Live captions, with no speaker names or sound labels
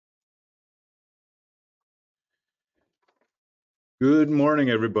Good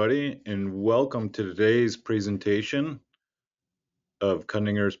morning, everybody, and welcome to today's presentation of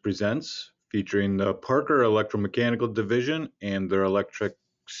Kundinger Presents, featuring the Parker Electromechanical Division and their electric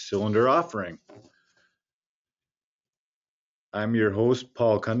cylinder offering. I'm your host,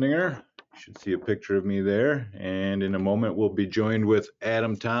 Paul Kundinger. You should see a picture of me there, and in a moment we'll be joined with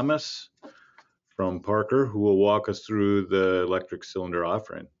Adam Thomas from Parker, who will walk us through the electric cylinder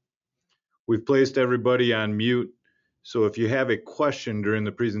offering. We've placed everybody on mute, so if you have a question during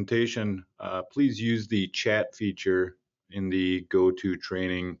the presentation, please use the chat feature in the Go-To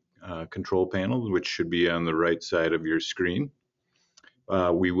Training control panel, which should be on the right side of your screen.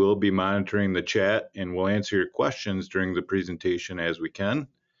 We will be monitoring the chat and we'll answer your questions during the presentation as we can.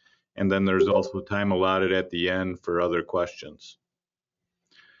 And then there's also time allotted at the end for other questions.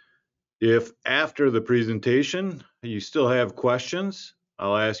 If after the presentation you still have questions,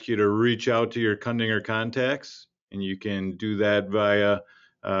 I'll ask you to reach out to your Kundinger contacts, and you can do that via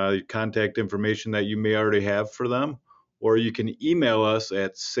contact information that you may already have for them, or you can email us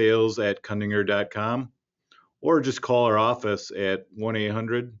at sales@kundinger.com, or just call our office at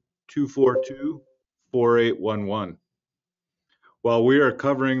 1-800-242-4811. While we are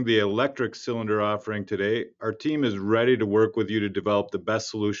covering the electric cylinder offering today, our team is ready to work with you to develop the best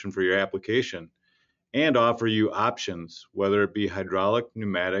solution for your application and offer you options, whether it be hydraulic,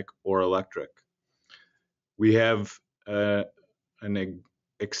 pneumatic, or electric. We have an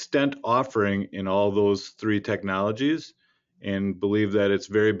extent offering in all those three technologies and believe that it's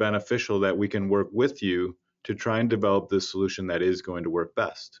very beneficial that we can work with you to try and develop this solution that is going to work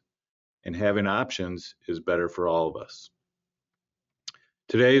best. And having options is better for all of us.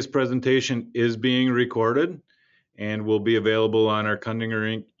 Today's presentation is being recorded and will be available on our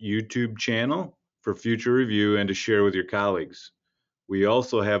Kundinger Inc. YouTube channel for future review and to share with your colleagues. We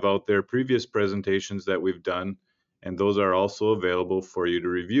also have out there previous presentations that we've done, and those are also available for you to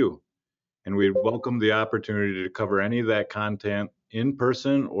review. And we welcome the opportunity to cover any of that content in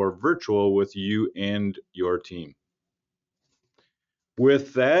person or virtual with you and your team.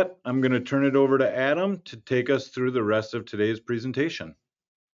 With that, I'm going to turn it over to Adam to take us through the rest of today's presentation.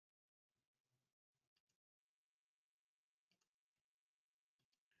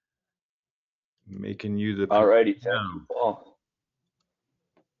 Making you the Alrighty, thank you, Paul.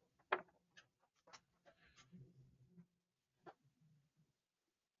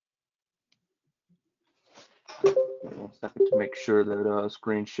 One second to make sure that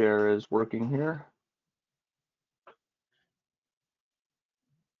screen share is working here.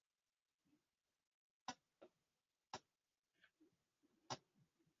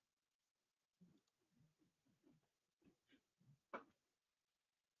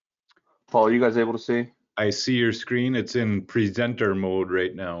 Paul, are you guys able to see? I see your screen. It's in presenter mode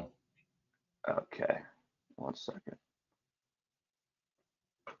right now. Okay, 1 second.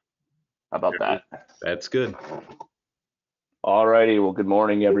 How about that? That's good. Alrighty, well, good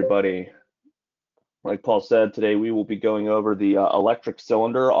morning, everybody. Like Paul said, today we will be going over the electric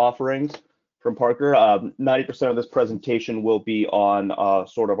cylinder offerings from Parker. 90% of this presentation will be on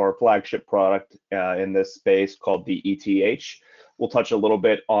sort of our flagship product in this space called the ETH. We'll touch a little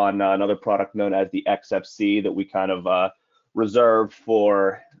bit on another product known as the XFC that we kind of reserved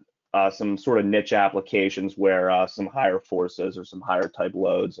for some sort of niche applications where some higher forces or some higher type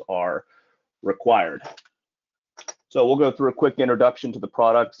loads are required. So we'll go through a quick introduction to the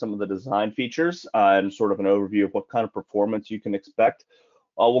product, some of the design features, and sort of an overview of what kind of performance you can expect.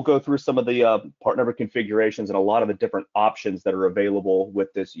 We'll go through some of the part number configurations and a lot of the different options that are available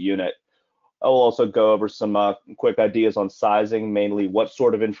with this unit. I'll also go over some quick ideas on sizing, mainly what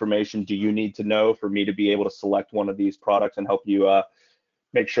sort of information do you need to know for me to be able to select one of these products and help you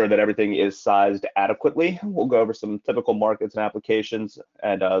make sure that everything is sized adequately. We'll go over some typical markets and applications,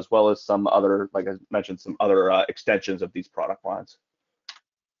 and as well as some other, like I mentioned, some other extensions of these product lines.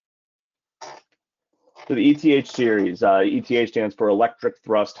 So the ETH series, ETH stands for Electric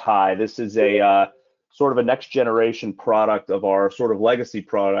Thrust High. This is a sort of a next generation product of our sort of legacy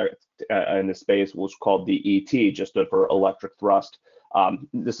product in the space, which is called the ET, just for electric thrust.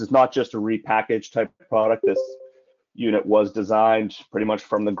 This is not just a repackaged type of product. This unit was designed pretty much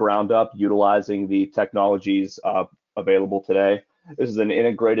from the ground up, utilizing the technologies available today. This is an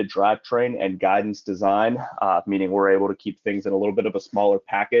integrated drivetrain and guidance design, meaning we're able to keep things in a little bit of a smaller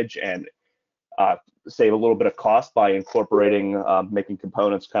package and save a little bit of cost by incorporating, making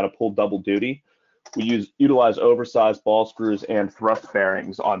components kind of pull double duty. We utilize oversized ball screws and thrust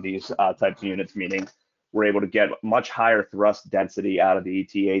bearings on these types of units, meaning we're able to get much higher thrust density out of the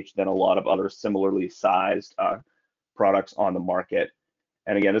ETH than a lot of other similarly sized products on the market.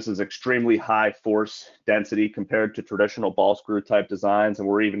 And again, this is extremely high force density compared to traditional ball screw type designs. And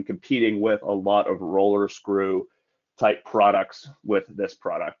we're even competing with a lot of roller screw type products with this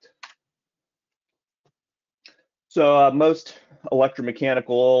product. So most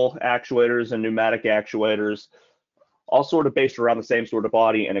electromechanical actuators and pneumatic actuators, all sort of based around the same sort of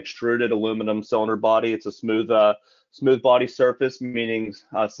body, an extruded aluminum cylinder body. It's a smooth body surface, meaning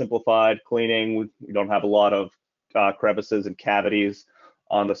simplified cleaning. We don't have a lot of crevices and cavities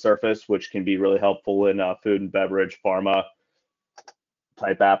on the surface, which can be really helpful in food and beverage, pharma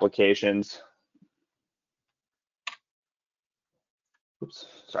type applications. Oops,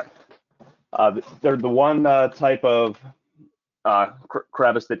 sorry. They're the one type of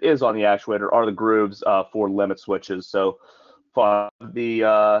crevice that is on the actuator are the grooves for limit switches. So for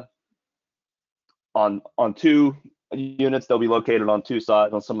the on two units, they'll be located on two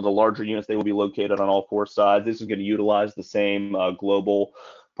sides. On some of the larger units, they will be located on all four sides. This is going to utilize the same global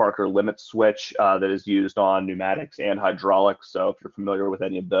Parker limit switch that is used on pneumatics and hydraulics. So if you're familiar with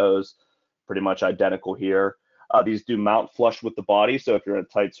any of those, pretty much identical here. These do mount flush with the body, so if you're in a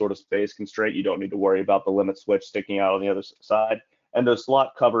tight sort of space constraint, you don't need to worry about the limit switch sticking out on the other side. And those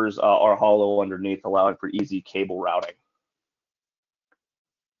slot covers are hollow underneath, allowing for easy cable routing.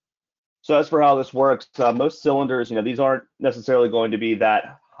 So as for how this works, most cylinders, these aren't necessarily going to be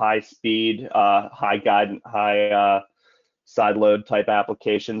that high speed, high side load type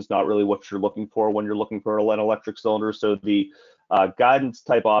applications, not really what you're looking for when you're looking for an electric cylinder. So the guidance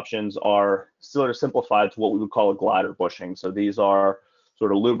type options are sort of simplified to what we would call a glider bushing. So these are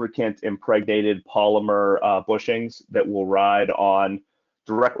sort of lubricant impregnated polymer bushings that will ride on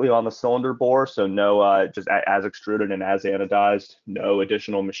directly on the cylinder bore. So no, just as extruded and as anodized, no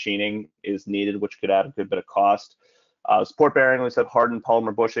additional machining is needed, which could add a good bit of cost. Support bearing, we said hardened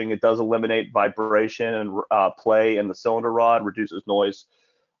polymer bushing. It does eliminate vibration and play in the cylinder rod, reduces noise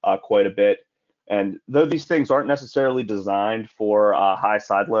quite a bit. And though these things aren't necessarily designed for high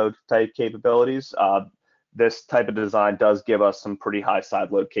side load type capabilities, this type of design does give us some pretty high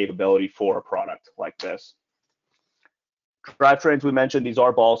side load capability for a product like this. Drivetrains, we mentioned, these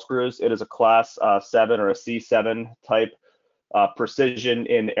are ball screws. It is a class 7 or a C7 type precision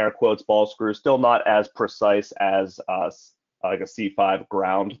in air quotes ball screw, still not as precise as like a C5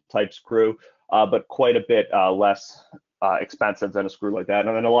 ground type screw, but quite a bit less expensive than a screw like that.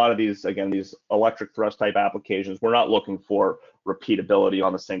 And then a lot of these, again, these electric thrust type applications, we're not looking for repeatability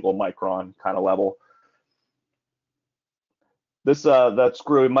on the single micron kind of level. This that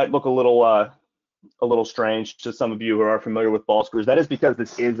screw might look a little strange to some of you who are familiar with ball screws. That is because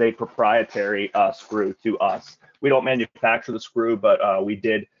this is a proprietary screw to us. We don't manufacture the screw, but we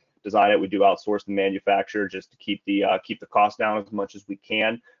did design it. We do outsource the manufacturer just to keep the cost down as much as we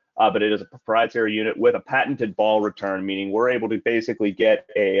can. But it is a proprietary unit with a patented ball return, meaning we're able to basically get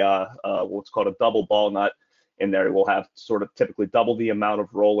a what's called a double ball nut in there. We'll have sort of typically double the amount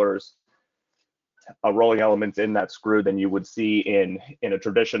of rollers, rolling elements in that screw than you would see in a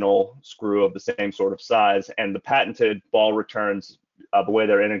traditional screw of the same sort of size. And the patented ball returns, the way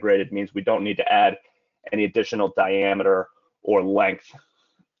they're integrated, means we don't need to add any additional diameter or length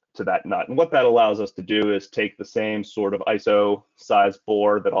to that nut. And what that allows us to do is take the same sort of ISO size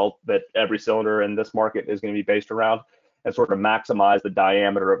bore that every cylinder in this market is going to be based around, and sort of maximize the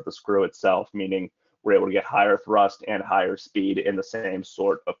diameter of the screw itself, meaning we're able to get higher thrust and higher speed in the same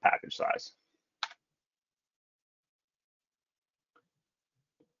sort of package size.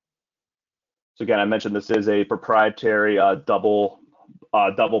 So again, I mentioned this is a proprietary double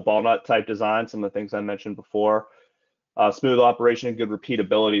ball nut type design, some of the things I mentioned before. Smooth operation and good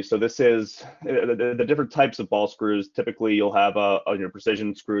repeatability. So this is the different types of ball screws. Typically, you'll have your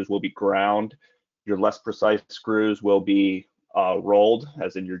precision screws will be ground. Your less precise screws will be rolled,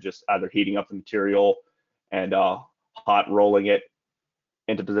 as in you're just either heating up the material and hot rolling it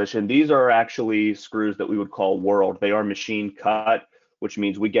into position. These are actually screws that we would call whirled. They are machine cut, which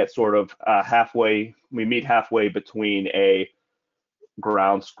means we get sort of we meet halfway between a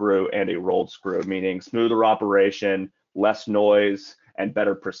ground screw and a rolled screw, meaning smoother operation, less noise, and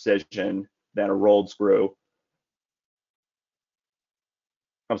better precision than a rolled screw.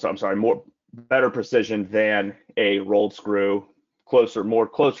 I'm sorry, better precision than a rolled screw, more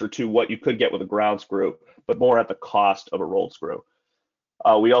closer to what you could get with a ground screw, but more at the cost of a rolled screw.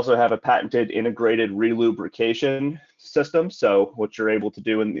 We also have a patented integrated relubrication system. So what you're able to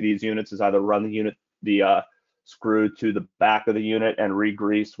do in these units is either run the screw to the back of the unit and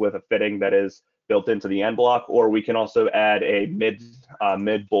re-grease with a fitting that is built into the end block, or we can also add a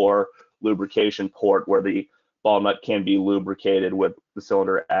mid-bore lubrication port where the ball nut can be lubricated with the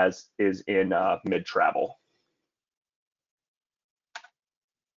cylinder as is in mid-travel.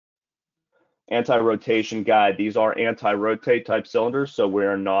 anti-rotation guide, these are anti-rotate type cylinders, so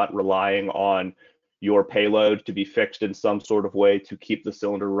we're not relying on your payload to be fixed in some sort of way to keep the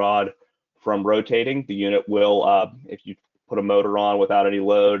cylinder rod from rotating. The unit will, if you put a motor on without any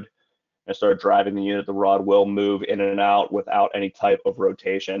load and start driving the unit, the rod will move in and out without any type of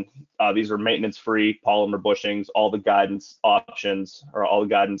rotation. These are maintenance-free polymer bushings. All the guidance options or all the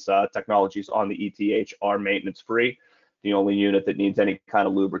guidance technologies on the ETH are maintenance-free. The only unit that needs any kind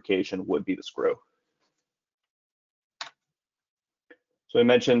of lubrication would be the screw. So I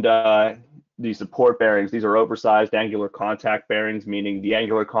mentioned the support bearings. These are oversized angular contact bearings, meaning the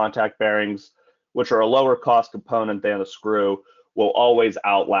angular contact bearings, which are a lower cost component than the screw, will always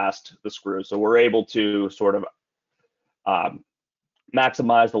outlast the screw. So we're able to sort of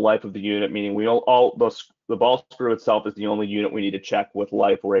maximize the life of the unit, meaning the ball screw itself is the only unit we need to check with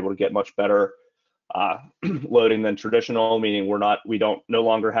life. We're able to get much better loading than traditional, meaning we no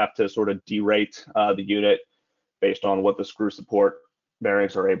longer have to sort of derate the unit based on what the screw support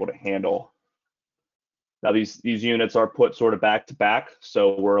bearings are able to handle. Now these units are put sort of back to back,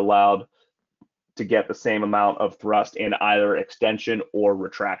 so we're allowed to get the same amount of thrust in either extension or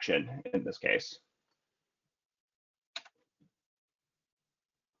retraction in this case.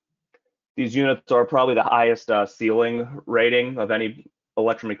 These units are probably the highest sealing rating of any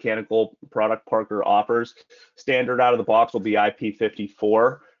electromechanical product Parker offers. Standard out of the box will be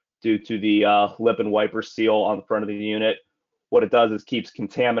IP54 due to the lip and wiper seal on the front of the unit. What it does is keeps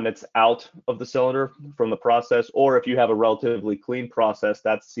contaminants out of the cylinder from the process, or if you have a relatively clean process,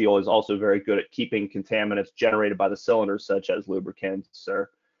 that seal is also very good at keeping contaminants generated by the cylinder, such as lubricants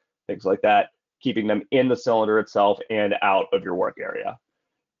or things like that, keeping them in the cylinder itself and out of your work area.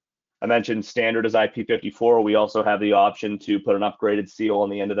 I mentioned standard is IP54. We also have the option to put an upgraded seal on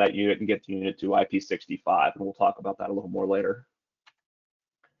the end of that unit and get the unit to IP65, and we'll talk about that a little more later.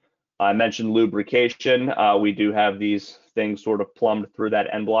 I mentioned lubrication. We do have these things sort of plumbed through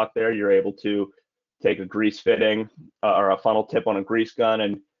that end block there. You're able to take a grease fitting or a funnel tip on a grease gun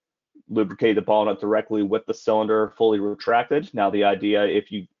and lubricate the ball nut directly with the cylinder fully retracted. Now the idea,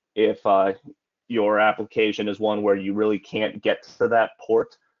 if your application is one where you really can't get to that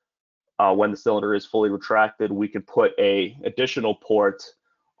port when the cylinder is fully retracted, we could put a additional port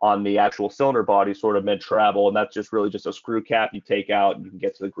on the actual cylinder body sort of mid-travel, and that's just really just a screw cap you take out and you can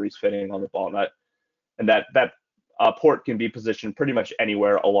get to the grease fitting on the ball nut. And that port can be positioned pretty much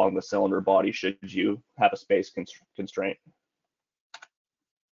anywhere along the cylinder body should you have a space constraint.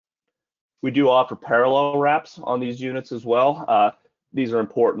 We do offer parallel wraps on these units as well. These are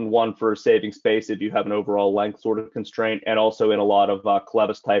important, one for saving space if you have an overall length sort of constraint, and also in a lot of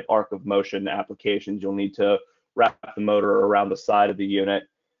clevis type arc of motion applications, you'll need to wrap the motor around the side of the unit.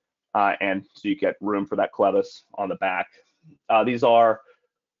 And so you get room for that clevis on the back. These are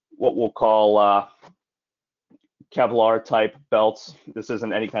what we'll call Kevlar type belts. This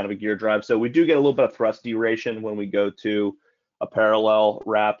isn't any kind of a gear drive. So we do get a little bit of thrust duration when we go to a parallel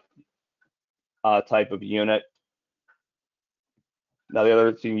wrap type of unit. Now the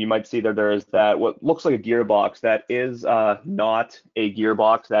other thing you might see there is that what looks like a gearbox, that is not a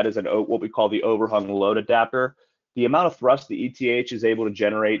gearbox. That is what we call the overhung load adapter. The amount of thrust the ETH is able to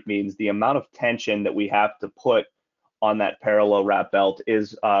generate means the amount of tension that we have to put on that parallel wrap belt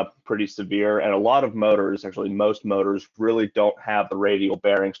is pretty severe. And a lot of motors, actually most motors, really don't have the radial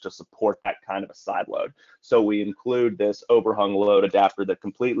bearings to support that kind of a side load. So we include this overhung load adapter that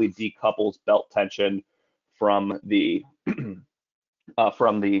completely decouples belt tension from the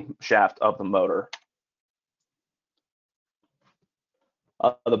shaft of the motor.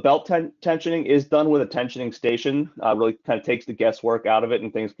 The belt tensioning is done with a tensioning station. Really kind of takes the guesswork out of it,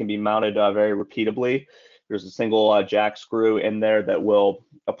 and things can be mounted very repeatably. There's a single jack screw in there that will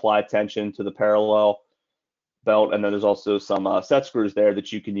apply tension to the parallel belt, and then there's also some set screws there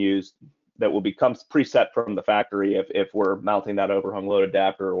that you can use that will become preset from the factory if we're mounting that overhung load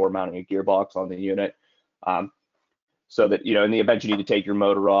adapter or mounting a gearbox on the unit. So that, in the event you need to take your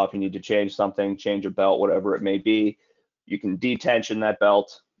motor off, you need to change something, change a belt, whatever it may be, you can detension that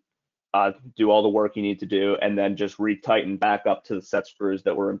belt, do all the work you need to do, and then just retighten back up to the set screws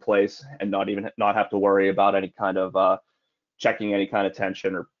that were in place, and not have to worry about any kind of checking any kind of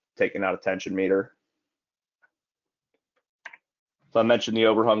tension or taking out a tension meter. So I mentioned the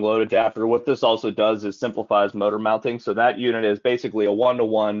overhung load adapter. What this also does is simplifies motor mounting. So that unit is basically a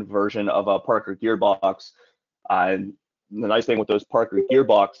one-to-one version of a Parker gearbox. And the nice thing with those Parker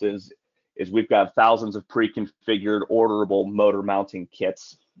gearboxes is we've got thousands of pre-configured orderable motor mounting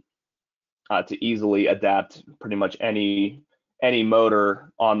kits to easily adapt pretty much any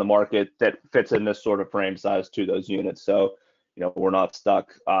motor on the market that fits in this sort of frame size to those units. So we're not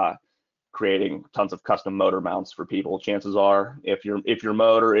stuck creating tons of custom motor mounts for people. Chances are, if your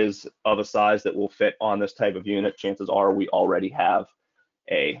motor is of a size that will fit on this type of unit, chances are we already have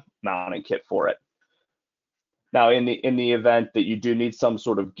a mounting kit for it. Now, in the event that you do need some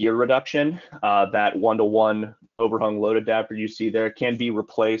sort of gear reduction, that 1-to-1 overhung load adapter you see there can be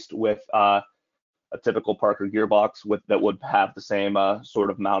replaced with a typical Parker gearbox that would have the same sort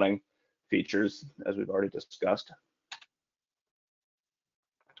of mounting features as we've already discussed.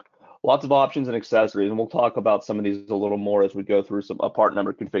 Lots of options and accessories, and we'll talk about some of these a little more as we go through a part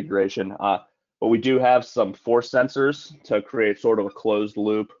number configuration. But we do have some force sensors to create sort of a closed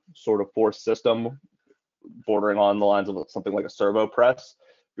loop sort of force system, bordering on the lines of something like a servo press.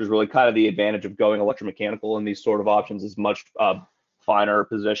 There's really kind of the advantage of going electromechanical in these sort of options is much finer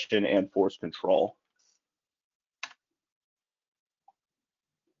position and force control.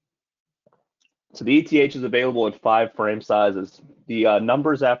 So the ETH is available in 5 frame sizes. The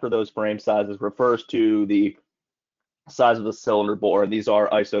numbers after those frame sizes refers to the size of the cylinder bore, and these are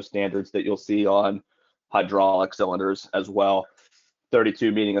ISO standards that you'll see on hydraulic cylinders as well.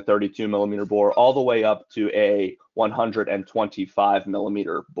 32 meaning a 32 millimeter bore, all the way up to a 125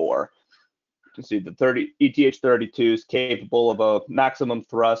 millimeter bore. You can see the ETH 32 is capable of a maximum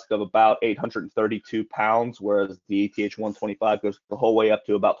thrust of about 832 pounds, whereas the ETH 125 goes the whole way up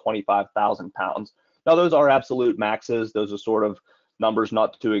to about 25,000 pounds. Now, those are absolute maxes. Those are sort of numbers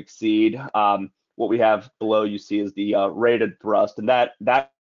not to exceed. What we have below you see is the rated thrust, and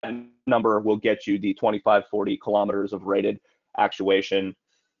that number will get you the 25-40 kilometers of rated actuation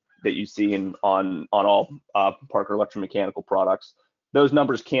that you see on all Parker electromechanical products. Those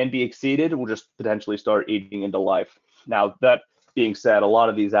numbers can be exceeded. We'll just potentially start eating into life. Now, that being said, a lot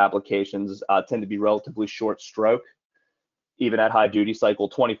of these applications tend to be relatively short stroke. Even at high duty cycle,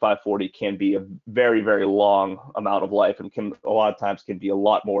 25-40 can be a very, very long amount of life, and a lot of times can be a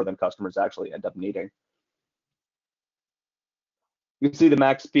lot more than customers actually end up needing. You can see the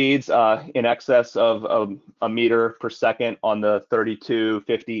max speeds in excess of a meter per second on the 32,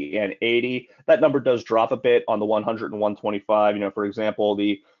 50, and 80. That number does drop a bit on the 100 and 125. You know, for example,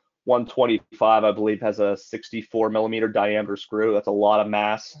 the 125, I believe, has a 64 millimeter diameter screw. That's a lot of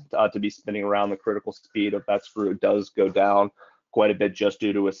mass to be spinning around. The critical speed of that screw does go down quite a bit just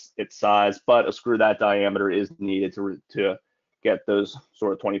due to its size, but a screw that diameter is needed to get those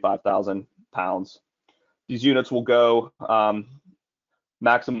sort of 25,000 pounds. These units will go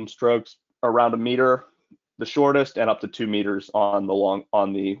maximum strokes around a meter, the shortest, and up to 2 meters on the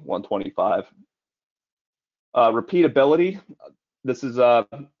 125. Repeatability, this is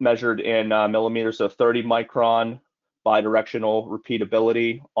measured in millimeters, so 30 micron bidirectional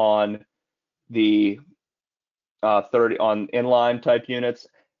repeatability on the 30 on inline type units.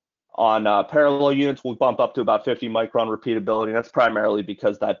 On parallel units, we'll bump up to about 50 micron repeatability. That's primarily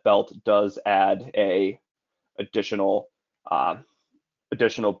because that belt does add a additional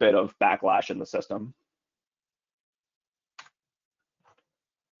bit of backlash in the system.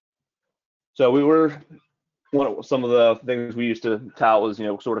 So some of the things we used to tout was,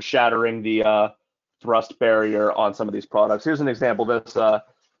 sort of shattering the thrust barrier on some of these products. Here's an example. This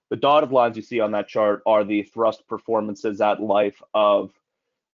the dotted lines you see on that chart are the thrust performances at life of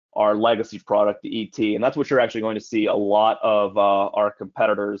our legacy product, the ET, and that's what you're actually going to see a lot of our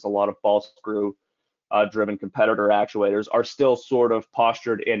competitors, a lot of ball screw driven competitor actuators are still sort of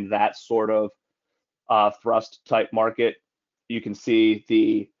postured in that sort of thrust type market. You can see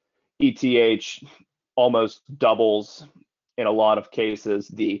the ETH almost doubles in a lot of cases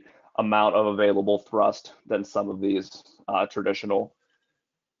the amount of available thrust than some of these traditional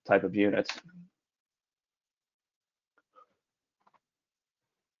type of units.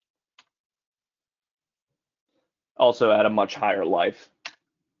 Also at a much higher life.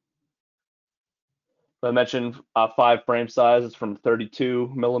 I mentioned 5 frame sizes from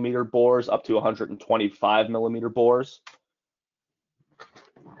 32 millimeter bores up to 125 millimeter bores.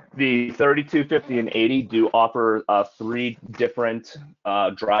 The 32, 50, and 80 do offer 3 different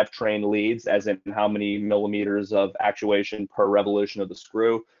drivetrain leads, as in how many millimeters of actuation per revolution of the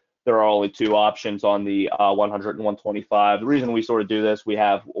screw. There are only 2 options on the 100 and 125. The reason we sort of do this, we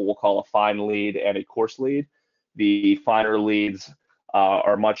have what we'll call a fine lead and a coarse lead. The finer leads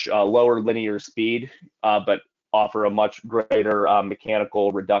are much lower linear speed, but offer a much greater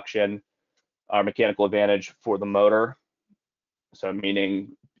mechanical reduction, mechanical advantage for the motor. So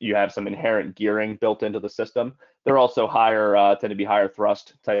meaning you have some inherent gearing built into the system. They're also higher, tend to be higher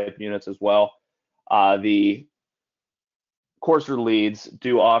thrust type units as well. The coarser leads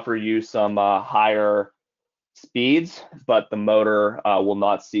do offer you some higher speeds, but the motor will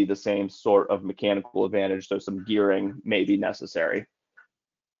not see the same sort of mechanical advantage, so some gearing may be necessary.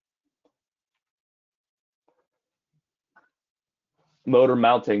 motor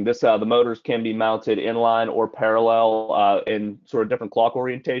mounting. The motors can be mounted inline or parallel in sort of different clock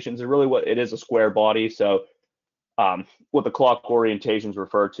orientations. And really, what it is, a square body. So what the clock orientations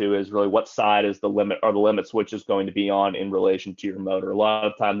refer to is really what side is the limit, or the limit switch is going to be on in relation to your motor. A lot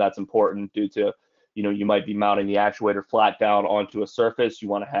of time that's important due to, you might be mounting the actuator flat down onto a surface. You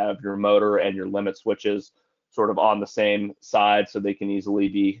want to have your motor and your limit switches sort of on the same side so they can easily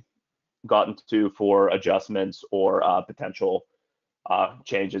be gotten to for adjustments or potential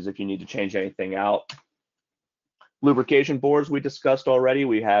changes if you need to change anything out. Lubrication boards we discussed already.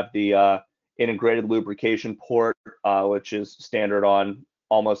 We have the integrated lubrication port, which is standard on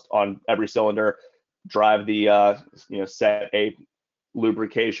almost on every cylinder. Drive the set a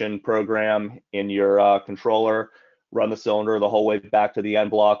lubrication program in your controller, run the cylinder the whole way back to the end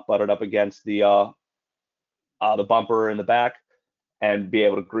block, butt it up against the bumper in the back, and be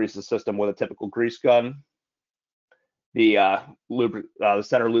able to grease the system with a typical grease gun. The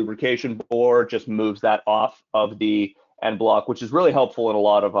center lubrication board just moves that off of the end block, which is really helpful in a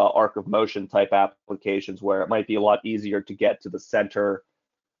lot of arc of motion type applications where it might be a lot easier to get to the center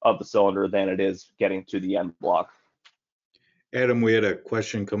of the cylinder than it is getting to the end block. Adam, we had a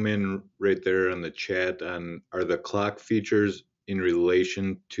question come in right there in the chat on, are the clock features in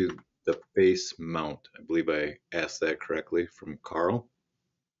relation to the face mount? I believe I asked that correctly from Carl.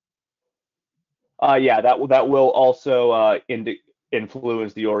 Yeah, that will also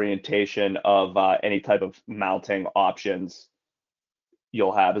influence the orientation of any type of mounting options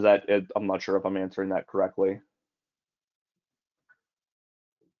you'll have. I'm not sure if I'm answering that correctly.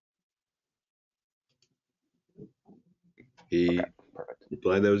 He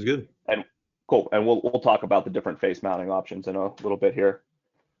replied that was good. And cool. And we'll talk about the different face mounting options in a little bit here.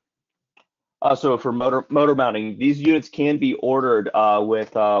 So for motor mounting, these units can be ordered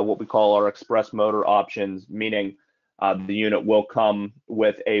with what we call our express motor options, meaning the unit will come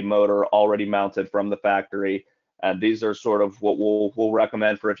with a motor already mounted from the factory. And these are sort of what we'll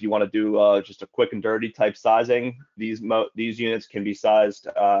recommend for if you want to do just a quick and dirty type sizing. These units can be sized,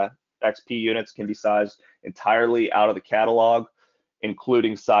 XP units can be sized entirely out of the catalog,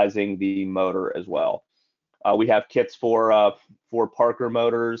 including sizing the motor as well. We have kits for Parker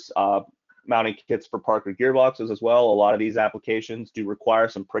motors, mounting kits for Parker gearboxes as well. A lot of these applications do require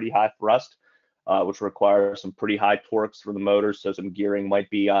some pretty high thrust, which requires some pretty high torques for the motors, so some gearing might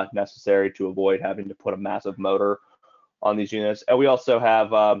be necessary to avoid having to put a massive motor on these units. And we also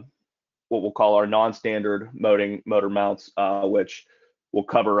have what we'll call our non-standard motor mounts, which will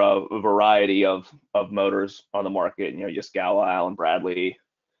cover a variety of motors on the market. Yaskawa, Allen Bradley,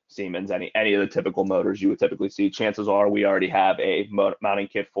 Siemens, any of the typical motors you would typically see. Chances are we already have a mounting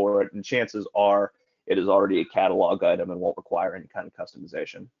kit for it, and chances are it is already a catalog item and won't require any kind of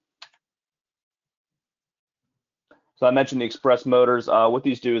customization. So I mentioned the express motors. What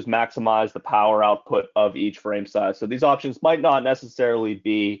these do is maximize the power output of each frame size. So these options might not necessarily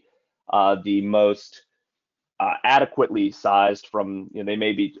be the most adequately sized they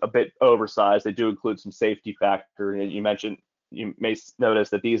may be a bit oversized. They do include some safety factor. You may notice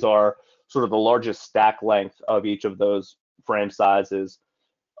that these are sort of the largest stack length of each of those frame sizes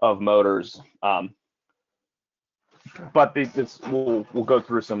of motors. But we'll go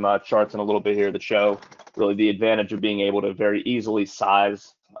through some charts in a little bit here that show really the advantage of being able to very easily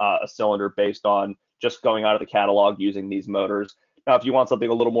size a cylinder based on just going out of the catalog using these motors. Now, if you want something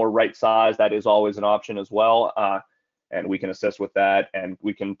a little more right size, that is always an option as well, and we can assist with that, and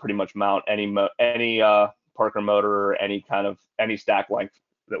we can pretty much mount any Parker motor or any stack length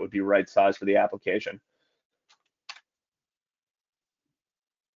that would be right size for the application.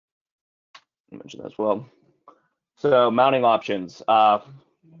 I mentioned that as well. So mounting options,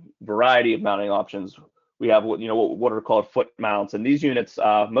 variety of mounting options. We have what are called foot mounts, and these units,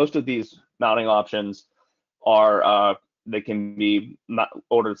 most of these mounting options are they can be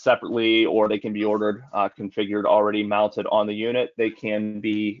ordered separately, or they can be ordered configured already mounted on the unit.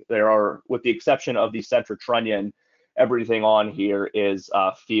 There are, with the exception of the center trunnion, everything on here is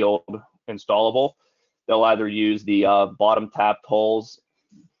field installable. They'll either use the bottom tapped holes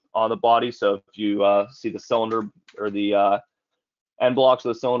on the body. So if you see the cylinder or the end blocks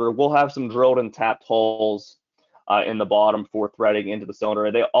of the cylinder, we'll have some drilled and tapped holes in the bottom for threading into the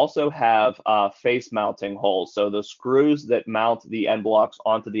cylinder. They also have face mounting holes. So the screws that mount the end blocks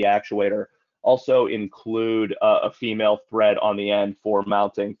onto the actuator also include a female thread on the end for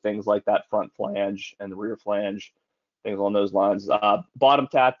mounting things like that front flange and the rear flange, things along those lines. Bottom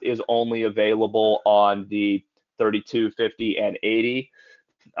tapped is only available on the 32, 50, and 80.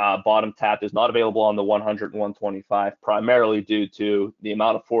 Bottom tapped is not available on the 100 and 125, primarily due to the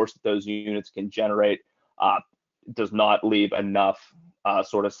amount of force that those units can generate. does not leave enough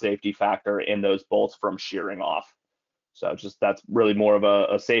sort of safety factor in those bolts from shearing off. So just that's really more of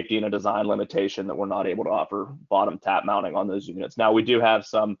a safety and a design limitation that we're not able to offer bottom tap mounting on those units. Now we do have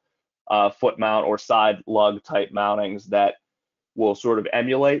some foot mount or side lug type mountings that will sort of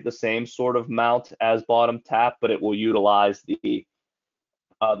emulate the same sort of mount as bottom tap, but it will utilize the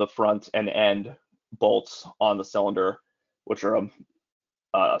front and end bolts on the cylinder, which are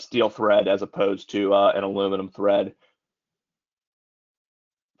a steel thread as opposed to an aluminum thread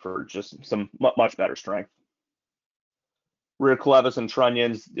for just some much better strength. Rear clevis and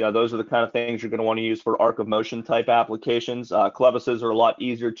trunnions, those are the kind of things you're going to want to use for arc of motion type applications. Clevises are a lot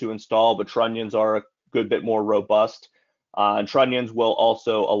easier to install, but trunnions are a good bit more robust. And trunnions will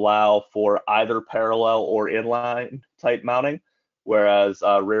also allow for either parallel or inline type mounting, whereas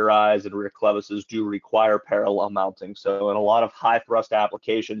rear eyes and rear clevises do require parallel mounting. So in a lot of high thrust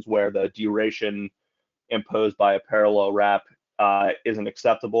applications where the duration imposed by a parallel wrap isn't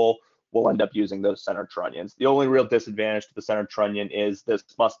acceptable, we'll end up using those center trunnions. The only real disadvantage to the center trunnion is this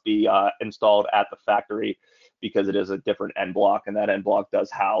must be installed at the factory because it is a different end block, and that end block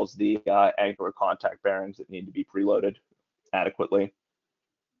does house the angular contact bearings that need to be preloaded adequately.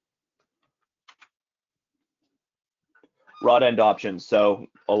 Rod end options. So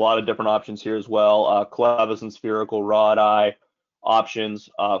a lot of different options here as well. Clevis and spherical rod eye options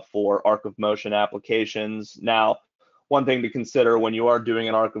for arc of motion applications. Now, one thing to consider when you are doing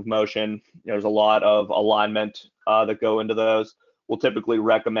an arc of motion, there's a lot of alignment that go into those. We'll typically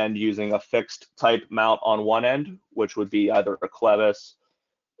recommend using a fixed type mount on one end, which would be either a clevis,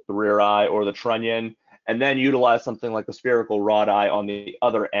 the rear eye, or the trunnion, and then utilize something like the spherical rod eye on the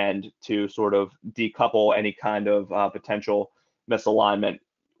other end to sort of decouple any kind of potential misalignment.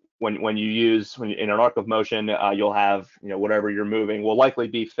 When in an arc of motion, you'll have whatever you're moving will likely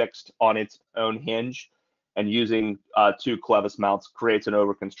be fixed on its own hinge, and using two clevis mounts creates an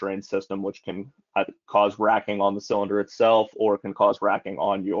overconstrained system, which can cause racking on the cylinder itself, or can cause racking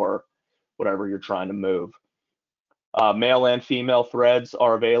on your whatever you're trying to move. Male and female threads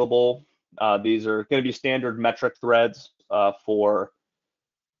are available. These are going to be standard metric threads for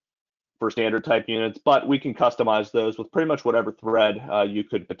standard type units, but we can customize those with pretty much whatever thread you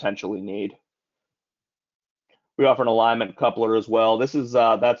could potentially need. We offer an alignment coupler as well. This is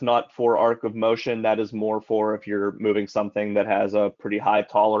that's not for arc of motion. That is more for if you're moving something that has a pretty high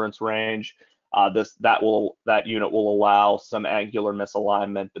tolerance range. That unit will allow some angular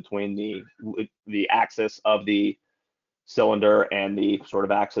misalignment between the axis of the cylinder and the sort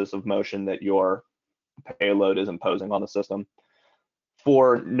of axis of motion that your payload is imposing on the system.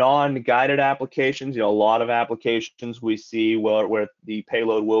 For non-guided applications, a lot of applications we see where the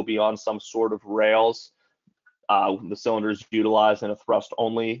payload will be on some sort of rails. The cylinder is utilized in a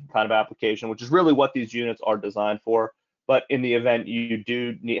thrust-only kind of application, which is really what these units are designed for. But in the event you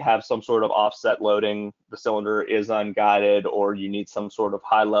do have some sort of offset loading, the cylinder is unguided, or you need some sort of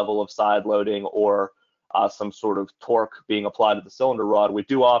high level of side loading, or some sort of torque being applied to the cylinder rod, we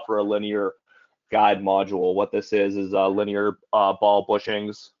do offer a linear guide module. What this is linear ball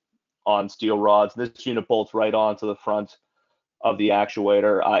bushings on steel rods. This unit bolts right onto the front of the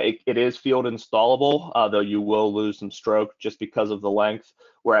actuator. It is field installable, though you will lose some stroke just because of the length,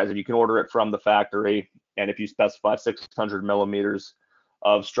 whereas if you can order it from the factory, and if you specify 600 millimeters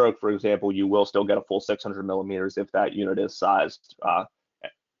of stroke, for example, you will still get a full 600 millimeters if that unit is sized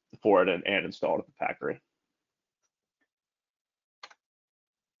for it and installed at the factory.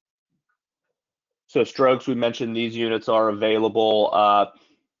 So strokes, we mentioned these units are available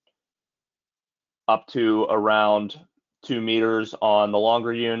up to around 2 meters on the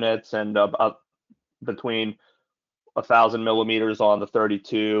longer units, and up between 1,000 millimeters on the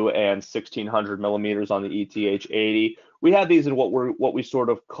 32 and 1,600 millimeters on the ETH80. We have these in what we sort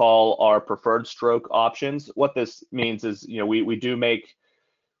of call our preferred stroke options. What this means is, we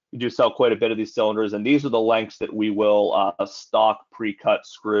do sell quite a bit of these cylinders, and these are the lengths that we will stock pre-cut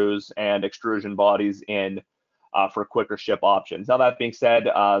screws and extrusion bodies in for quicker ship options. Now, that being said,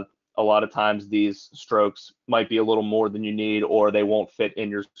 a lot of times these strokes might be a little more than you need, or they won't fit in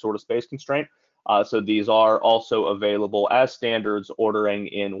your sort of space constraint. So these are also available as standards, ordering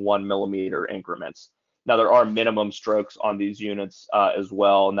in 1 millimeter increments. Now, there are minimum strokes on these units as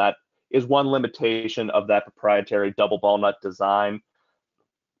well, and that is one limitation of that proprietary double ball nut design.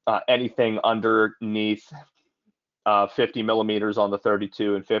 Anything underneath 50 millimeters on the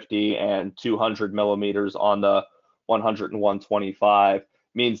 32 and 50 and 200 millimeters on the 100 and 125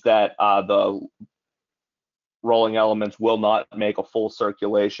 means that the rolling elements will not make a full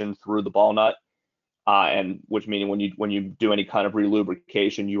circulation through the ball nut. and which meaning when you do any kind of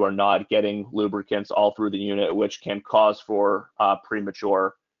relubrication, you are not getting lubricants all through the unit, which can cause for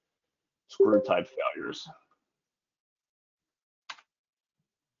premature screw type failures.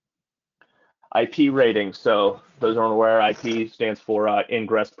 IP rating. So those aren't aware, IP stands for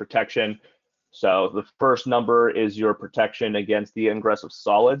ingress protection. So the first number is your protection against the ingress of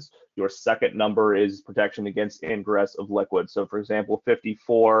solids. Your second number is protection against ingress of liquids. So for example,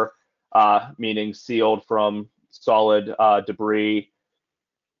 54, meaning sealed from solid debris.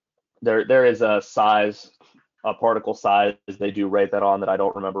 There is a size, a particle size, they do rate that on that I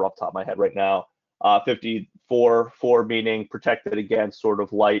don't remember off the top of my head right now. 54, 4 meaning protected against sort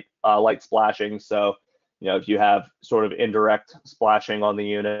of light splashing. So, if you have sort of indirect splashing on the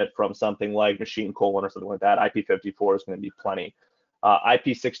unit from something like machine coolant or something like that, IP54 is going to be plenty.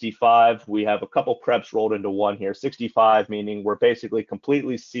 IP65, we have a couple preps rolled into one here. 65 meaning we're basically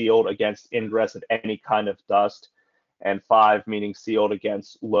completely sealed against ingress of any kind of dust, and 5 meaning sealed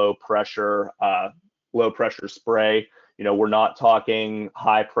against low pressure spray. We're not talking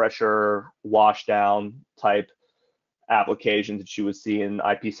high pressure washdown type applications that you would see in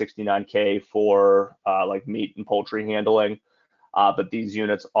IP69K for like meat and poultry handling. But these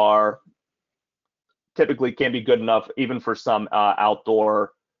units are typically can be good enough even for some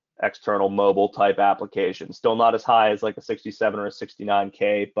outdoor external mobile type applications. Still not as high as like a 67 or a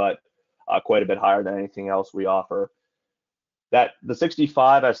 69K, but quite a bit higher than anything else we offer. That the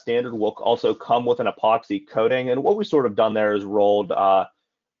 65 as standard will also come with an epoxy coating, and what we sort of done there is rolled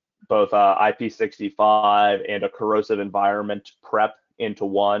both IP65 and a corrosive environment prep into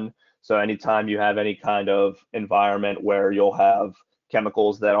one. So anytime you have any kind of environment where you'll have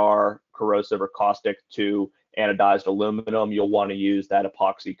chemicals that are corrosive or caustic to anodized aluminum, you'll want to use that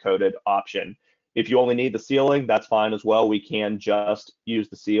epoxy coated option. If you only need the sealing, that's fine as well. We can just use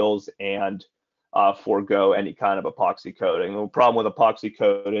the seals and forego any kind of epoxy coating. The problem with epoxy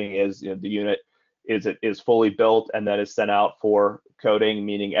coating is the unit is fully built and then is sent out for coating,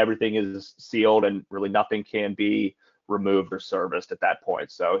 meaning everything is sealed and really nothing can be removed or serviced at that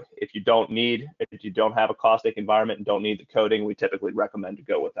point. So if you don't have a caustic environment and don't need the coating, we typically recommend to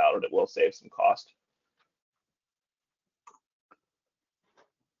go without it. It will save some cost.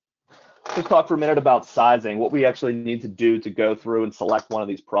 Let's talk for a minute about sizing, what we actually need to do to go through and select one of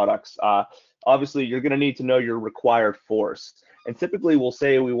these products. Obviously, you're going to need to know your required force. And typically, we'll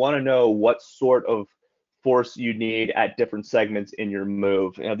say we want to know what sort of force you need at different segments in your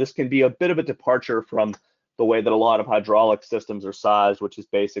move. This can be a bit of a departure from the way that a lot of hydraulic systems are sized, which is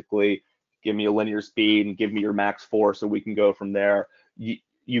basically give me a linear speed and give me your max force so we can go from there.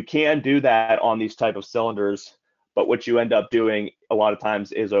 You can do that on these type of cylinders, but what you end up doing a lot of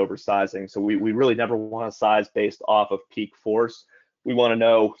times is oversizing. So we really never want to size based off of peak force. We want to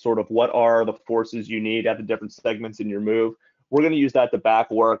know sort of what are the forces you need at the different segments in your move. We're going to use that to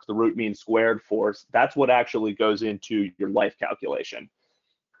back work the root mean squared force. That's what actually goes into your life calculation.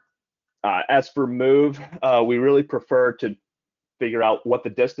 As for move, we really prefer to figure out what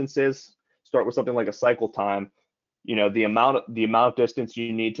the distance is. Start with something like a cycle time. The amount of distance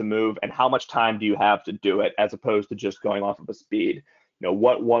you need to move and how much time do you have to do it, as opposed to just going off of a speed.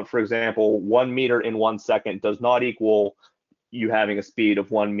 For example, 1 meter in 1 second does not equal you having a speed of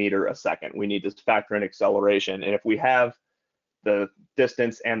 1 meter a second. We need to factor in acceleration. And if we have the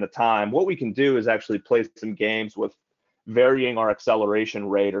distance and the time, what we can do is actually play some games with varying our acceleration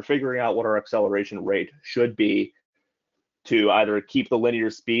rate or figuring out what our acceleration rate should be to either keep the linear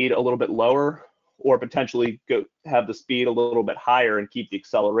speed a little bit lower or potentially have the speed a little bit higher and keep the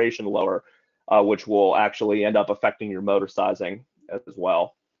acceleration lower, which will actually end up affecting your motor sizing as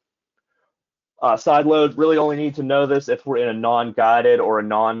well. Side load, really only need to know this if we're in a non-guided or a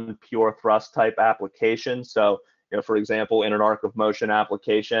non-pure thrust type application. So, for example, in an arc of motion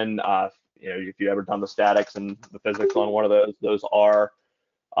application, if you've ever done the statics and the physics on one of those are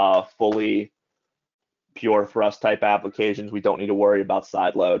fully pure thrust type applications. We don't need to worry about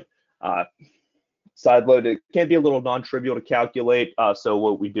side load. Side load, it can be a little non-trivial to calculate. So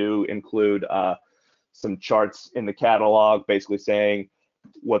what we do include some charts in the catalog, basically saying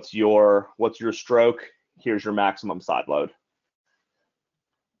what's your stroke, here's your maximum side load.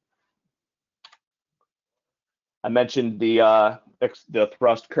 I mentioned the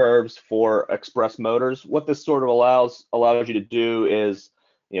thrust curves for express motors. What this sort of allows you to do is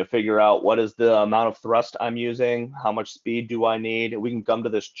figure out what is the amount of thrust I'm using, how much speed do I need. We can come to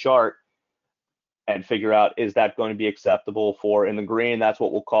this chart and figure out, is that going to be acceptable for, in the green, that's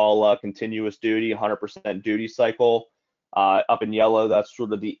what we'll call continuous duty, 100% duty cycle. Up in yellow, that's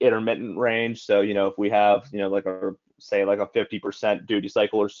sort of the intermittent range. So, if we have, like a 50% duty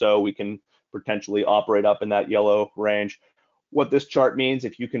cycle or so, we can potentially operate up in that yellow range. What this chart means,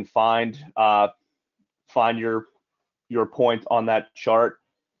 if you can find your point on that chart,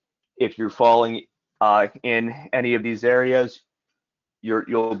 if you're falling in any of these areas,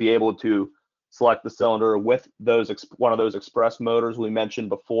 you'll be able to select the cylinder with one of those express motors we mentioned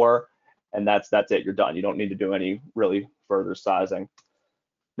before, and that's it. You're done. You don't need to do any really further sizing.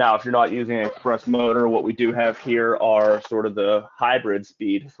 Now, if you're not using an express motor, what we do have here are sort of the hybrid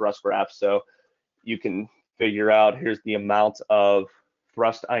speed thrust graphs. So you can figure out, here's the amount of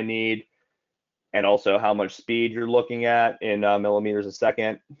thrust I need, and also how much speed you're looking at in millimeters a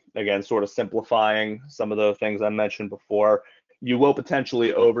second. Again, sort of simplifying some of the things I mentioned before. You will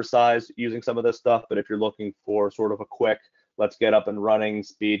potentially oversize using some of this stuff, but if you're looking for sort of a quick, let's get up and running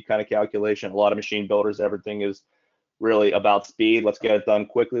speed kind of calculation, a lot of machine builders, everything is really about speed. Let's get it done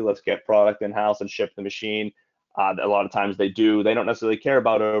quickly. Let's get product in-house and ship the machine. A lot of times they don't necessarily care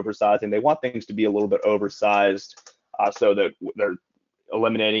about oversizing. They want things to be a little bit oversized so that they're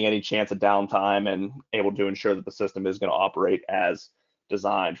eliminating any chance of downtime and able to ensure that the system is going to operate as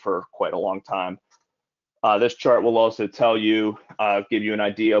designed for quite a long time. This chart will also tell you, give you an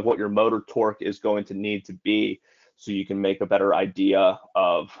idea of what your motor torque is going to need to be, so you can make a better idea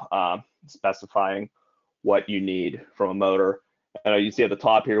of specifying what you need from a motor. And you see at the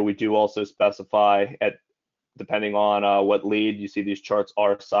top here, we do also specify, depending on what lead, you see these charts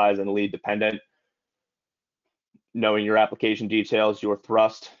are size and lead dependent. Knowing your application details, your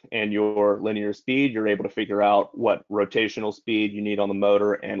thrust, and your linear speed, you're able to figure out what rotational speed you need on the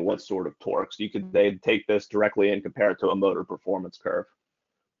motor and what sort of torque. So you could take this directly and compare it to a motor performance curve.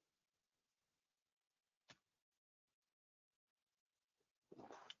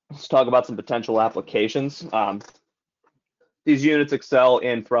 Let's talk about some potential applications. These units excel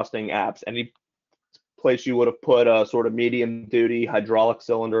in thrusting apps. Any place you would have put a sort of medium duty hydraulic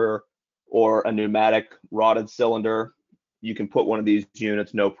cylinder or a pneumatic rotted cylinder, you can put one of these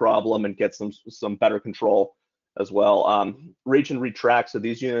units no problem and get some better control as well. Reach and retract, so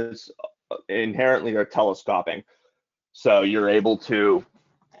these units inherently are telescoping. So you're able to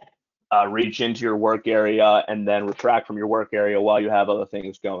reach into your work area and then retract from your work area while you have other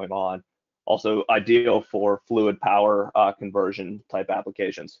things going on. Also ideal for fluid power conversion type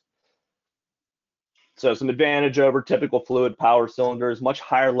applications. So some advantage over typical fluid power cylinders, much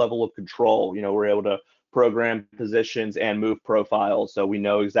higher level of control. We're able to program positions and move profiles, so we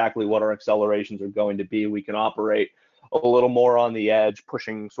know exactly what our accelerations are going to be. We can operate a little more on the edge,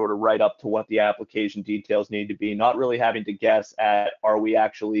 pushing sort of right up to what the application details need to be, not really having to guess at, are we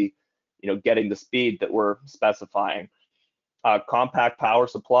actually getting the speed that we're specifying. Compact power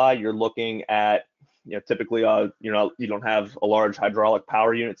supply, you're looking at typically, you don't have a large hydraulic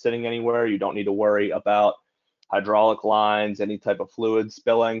power unit sitting anywhere. You don't need to worry about hydraulic lines, any type of fluid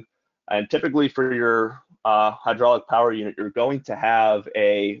spilling. And typically for your hydraulic power unit, you're going to have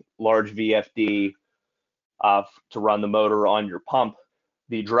a large VFD to run the motor on your pump.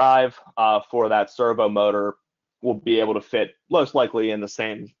 The drive for that servo motor will be able to fit most likely in the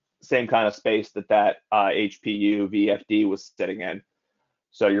same kind of space that HPU VFD was sitting in.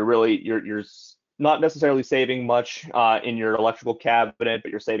 So you're not necessarily saving much in your electrical cabinet, but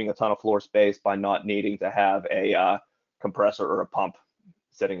you're saving a ton of floor space by not needing to have a compressor or a pump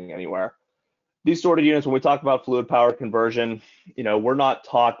sitting anywhere. These sort of units, when we talk about fluid power conversion, we're not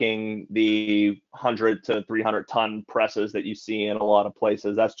talking the 100 to 300 ton presses that you see in a lot of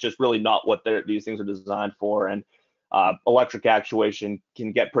places. That's just really not what these things are designed for. And electric actuation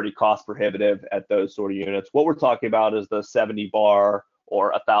can get pretty cost prohibitive at those sort of units. What we're talking about is the 70 bar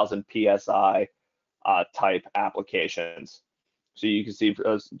or 1,000 PSI type applications. So you can see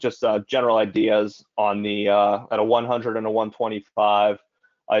just general ideas on the at a 100 and a 125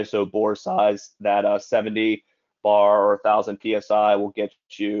 ISO bore size, that 70 bar or 1,000 PSI will get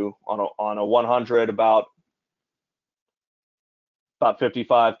you on a 100 about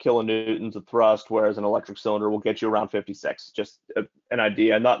 55 kilonewtons of thrust, whereas an electric cylinder will get you around 56. Just an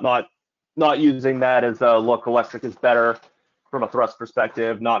idea, not using that as a look, electric is better from a thrust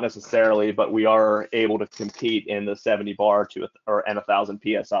perspective, not necessarily, but we are able to compete in the 70 bar and 1,000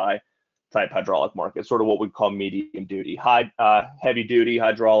 PSI type hydraulic market, sort of what we call medium duty. Heavy duty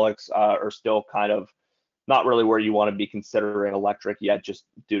hydraulics are still kind of not really where you want to be considering electric yet, just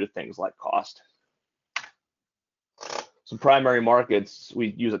due to things like cost. Some primary markets,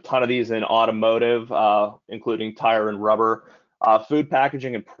 we use a ton of these in automotive, including tire and rubber. Food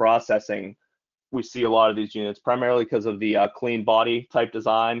packaging and processing, we see a lot of these units primarily because of the clean body type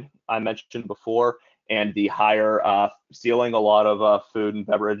design I mentioned before, and the higher sealing. A lot of food and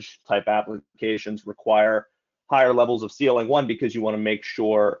beverage type applications require higher levels of sealing. One, because you want to make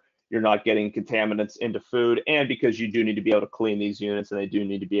sure you're not getting contaminants into food, and because you do need to be able to clean these units, and they do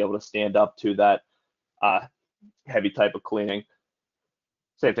need to be able to stand up to that heavy type of cleaning.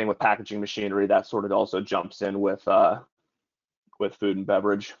 Same thing with packaging machinery. That sort of also jumps in with food and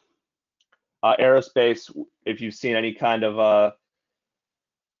beverage. Aerospace, if you've seen any kind of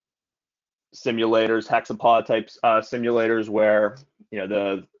simulators, hexapod type simulators, where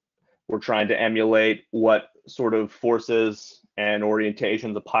we're trying to emulate what sort of forces and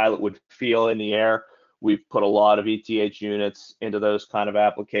orientations a pilot would feel in the air. We've put a lot of ETH units into those kind of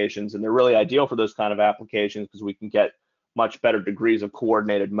applications, and they're really ideal for those kind of applications because we can get much better degrees of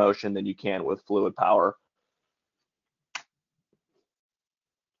coordinated motion than you can with fluid power.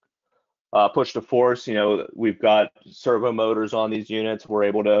 Push to force, we've got servo motors on these units. We're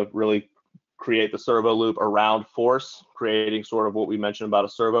able to really create the servo loop around force, creating sort of what we mentioned about a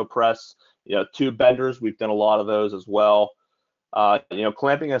servo press. Tube benders, we've done a lot of those as well.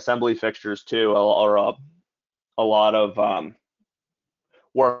 Clamping assembly fixtures too are a lot of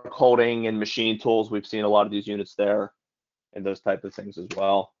work holding and machine tools. We've seen a lot of these units there and those type of things as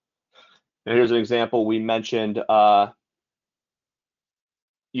well. And here's an example. We mentioned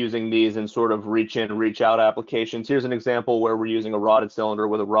using these in sort of reach in, reach out applications. Here's an example where we're using a rodded cylinder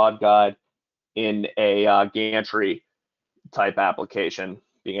with a rod guide in a gantry type application,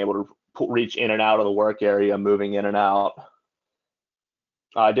 being able to reach in and out of the work area, moving in and out.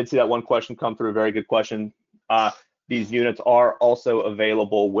 I did see that one question come through, very good question. These units are also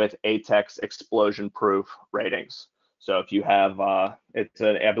available with ATEX explosion proof ratings. So if you have, I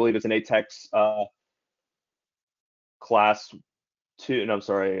believe it's an ATEX class 2, no, I'm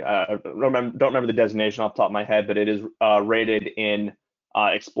sorry, I don't remember the designation off the top of my head, but it is rated in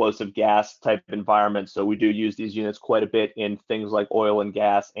explosive gas type environment. So we do use these units quite a bit in things like oil and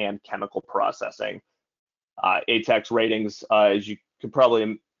gas and chemical processing. ATEX ratings, as you could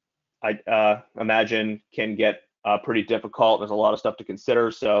probably imagine, can get pretty difficult. There's a lot of stuff to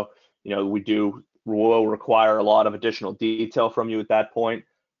consider. So, will require a lot of additional detail from you at that point.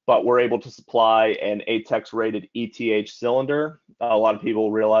 But we're able to supply an ATEX rated ETH cylinder. A lot of people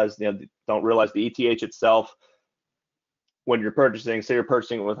don't realize the ETH itself. When you're purchasing, say you're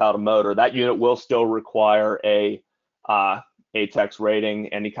purchasing it without a motor, that unit will still require a ATEX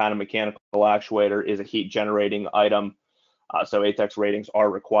rating. Any kind of mechanical actuator is a heat generating item. So ATEX ratings are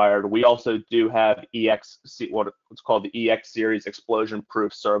required. We also do have what's called the EX series explosion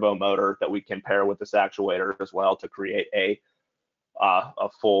proof servo motor that we can pair with this actuator as well to create a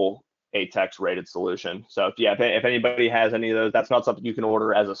full ATEX rated solution. So if anybody has any of those, that's not something you can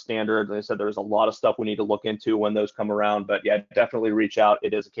order as a standard. Like I said, there's a lot of stuff we need to look into when those come around, but yeah, definitely reach out.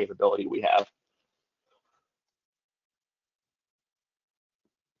 It is a capability we have.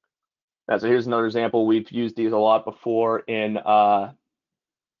 So here's another example. We've used these a lot before in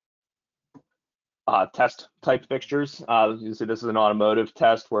test type fixtures. You see this is an automotive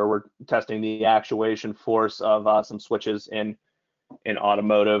test where we're testing the actuation force of some switches in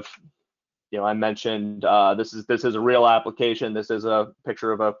automotive. I mentioned this is a real application. This is a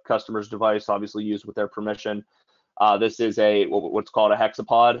picture of a customer's device, obviously used with their permission. This is what's called a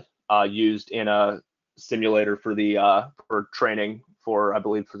hexapod, used in a simulator for training I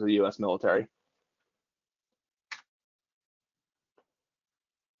believe for the U.S. military.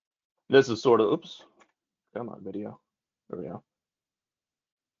 This is sort of, oops, come on video, there we go.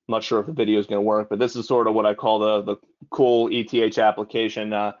 I'm not sure if the video is going to work, but this is sort of what I call the cool ETH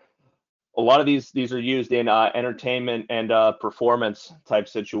application. A lot of these are used in entertainment and performance type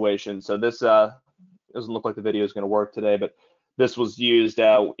situations. So this doesn't look like the video is going to work today, but this was used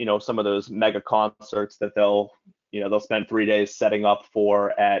some of those mega concerts that they'll spend 3 days setting up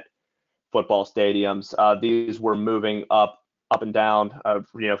for at football stadiums. These were moving up and down,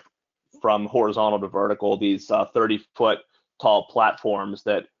 from horizontal to vertical, these 30-foot tall platforms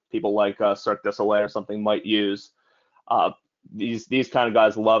that people like Cirque du Soleil or something might use. These kind of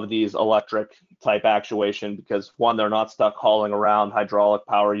guys love these electric type actuation because, one, they're not stuck hauling around hydraulic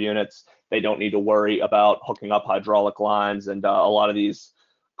power units. They don't need to worry about hooking up hydraulic lines, and a lot of these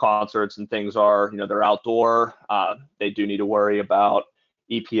concerts and things are, they're outdoor. They do need to worry about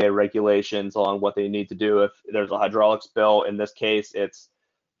EPA regulations on what they need to do if there's a hydraulic spill. In this case, it's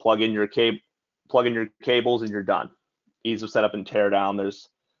plug in your cables and you're done. Ease of setup and tear down.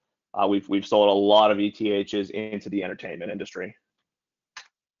 We've sold a lot of ETHs into the entertainment industry.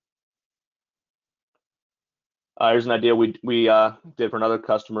 Here's an idea we did for another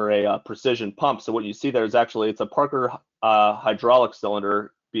customer, a precision pump. So what you see there is actually, it's a Parker hydraulic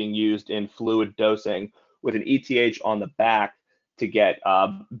cylinder being used in fluid dosing with an ETH on the back to get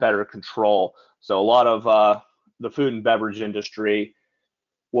better control. So a lot of the food and beverage industry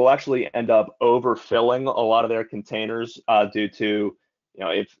will actually end up overfilling a lot of their containers due to,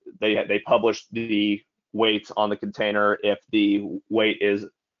 if they publish the weight on the container, if the weight is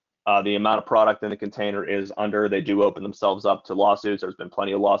the amount of product in the container is under, they do open themselves up to lawsuits. There's been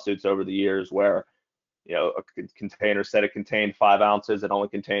plenty of lawsuits over the years where, a container said it contained 5 ounces, it only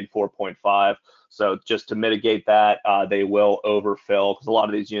contained 4.5. So just to mitigate that, they will overfill, because a lot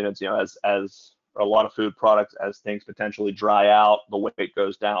of these units, as a lot of food products, as things potentially dry out, the weight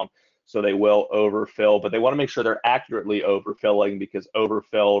goes down. So they will overfill, but they want to make sure they're accurately overfilling, because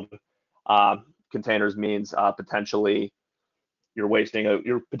overfilled containers means potentially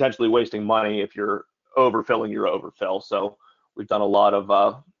you're potentially wasting money. If you're overfilling your overfill. So we've done a lot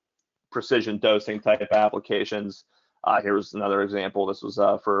of precision dosing type applications. Here's another example. This was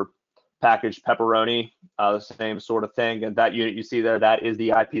for packaged pepperoni, the same sort of thing. And that unit you see there, that is the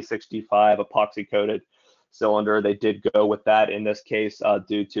IP65 epoxy coated cylinder. They did go with that in this case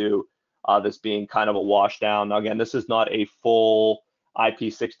due to this being kind of a wash down. Now, again, this is not a full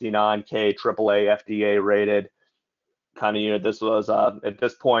IP69K AAA FDA rated kind of unit. This was at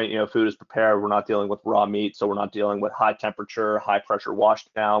this point, food is prepared. We're not dealing with raw meat, so we're not dealing with high temperature, high pressure wash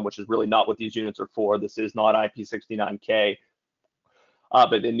down, which is really not what these units are for. This is not IP69K.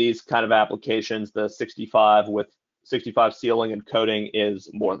 But in these kind of applications, the 65 with 65 sealing and coating is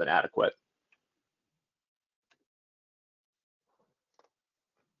more than adequate.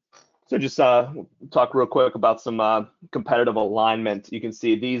 So just talk real quick about some competitive alignment. You can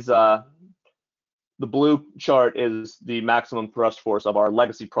see these, the blue chart is the maximum thrust force of our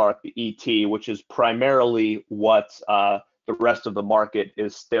legacy product, the ET, which is primarily what the rest of the market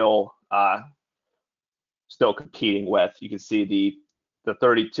is still competing with. You can see the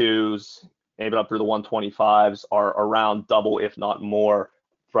 32s, even up through the 125s, are around double, if not more,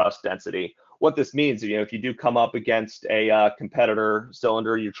 thrust density. What this means, if you do come up against a competitor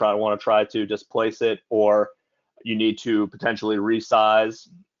cylinder, you want to try to displace it, or you need to potentially resize,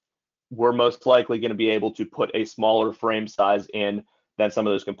 we're most likely going to be able to put a smaller frame size in than some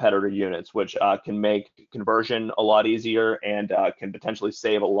of those competitor units, which can make conversion a lot easier and can potentially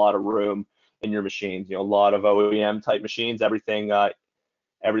save a lot of room in your machines. A lot of OEM type machines, everything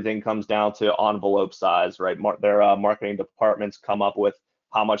comes down to envelope size, right? Their marketing departments come up with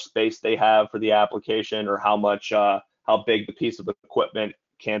how much space they have for the application, or how big the piece of equipment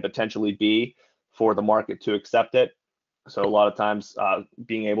can potentially be for the market to accept it. So a lot of times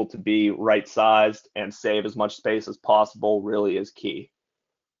being able to be right sized and save as much space as possible really is key.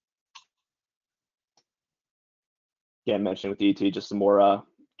 Again, mentioning with ET, just some more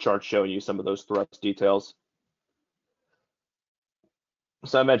charts showing you some of those thrust details.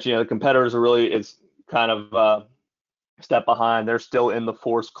 So I mentioned, the competitors are really, it's kind of a step behind. They're still in the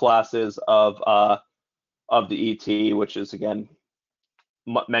force classes of the ET, which is, again,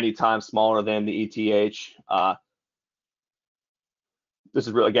 many times smaller than the ETH. This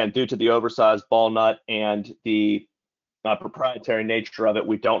is really, again, due to the oversized ball nut and the proprietary nature of it.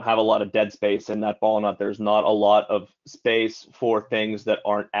 We don't have a lot of dead space in that ball nut. There's not a lot of space for things that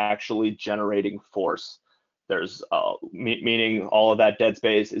aren't actually generating force. There's meaning all of that dead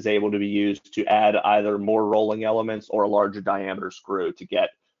space is able to be used to add either more rolling elements or a larger diameter screw to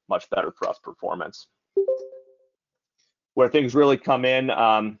get much better thrust performance. Where things really come in,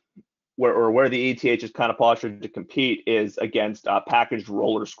 where the ETH is kind of postured to compete, is against packaged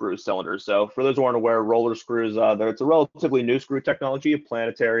roller screw cylinders. So for those who aren't aware, roller screws, it's a relatively new screw technology, a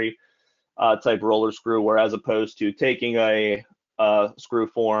planetary type roller screw, where as opposed to taking a screw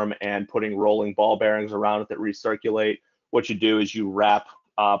form and putting rolling ball bearings around it that recirculate, what you do is you wrap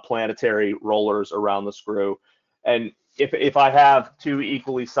planetary rollers around the screw. And if I have two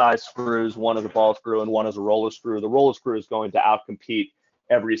equally sized screws, one is a ball screw and one is a roller screw, the roller screw is going to outcompete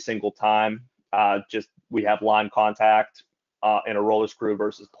every single time. Just we have line contact in a roller screw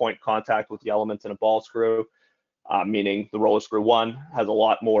versus point contact with the elements in a ball screw, meaning the roller screw one has a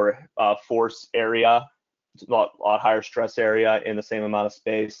lot more force area, a lot higher stress area in the same amount of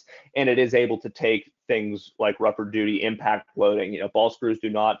space, and it is able to take things like rougher duty impact loading. Ball screws do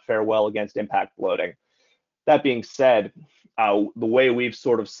not fare well against impact loading. That being said, the way we've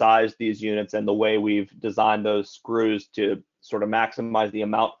sort of sized these units and the way we've designed those screws to sort of maximize the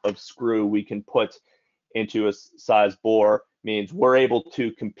amount of screw we can put into a size bore means we're able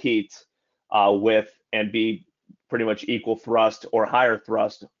to compete with and be pretty much equal thrust or higher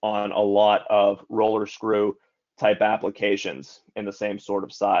thrust on a lot of roller screw type applications in the same sort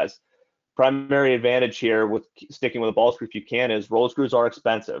of size. Primary advantage here with sticking with a ball screw, if you can, is roller screws are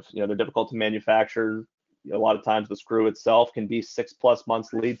expensive. They're difficult to manufacture. A lot of times the screw itself can be 6+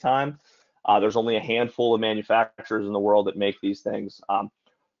 months lead time. There's only a handful of manufacturers in the world that make these things.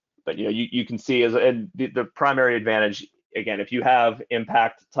 But you can see and the primary advantage, again, if you have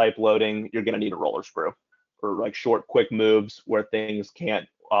impact type loading, you're going to need a roller screw for like short, quick moves where things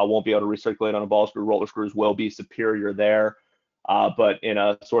won't be able to recirculate on a ball screw. Roller screws will be superior there. But in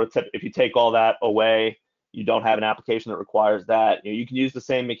a sort of if you take all that away, you don't have an application that requires that. You can use the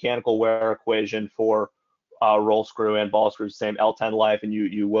same mechanical wear equation for roll screw and ball screws, same L10 life, and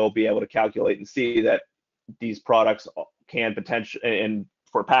you will be able to calculate and see that these products can potentially, and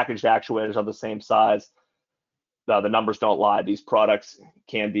for packaged actuators of the same size, the numbers don't lie. These products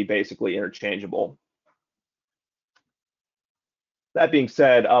can be basically interchangeable. That being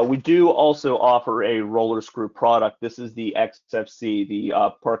said, we do also offer a roller screw product. This is the XFC,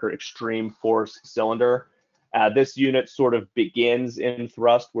 the Parker Extreme Force Cylinder. This unit sort of begins in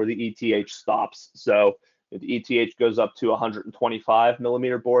thrust where the ETH stops. So the ETH goes up to 125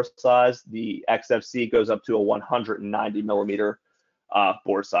 millimeter bore size. The XFC goes up to a 190 millimeter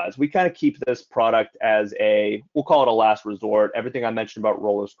bore size. We kind of keep this product as we'll call it a last resort. Everything I mentioned about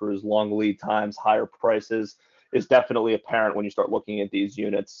roller screws, long lead times, higher prices, is definitely apparent when you start looking at these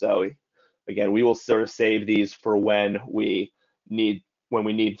units. So again, we will sort of save these for when we need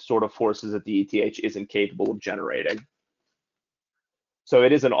sort of forces that the ETH isn't capable of generating. So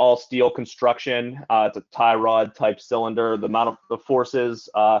it is an all steel construction. It's a tie rod type cylinder. The amount of the forces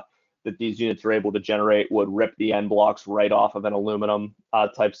that these units are able to generate would rip the end blocks right off of an aluminum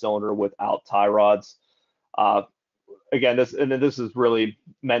type cylinder without tie rods. Again, this is really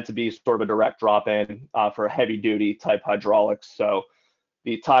meant to be sort of a direct drop in for heavy duty type hydraulics. So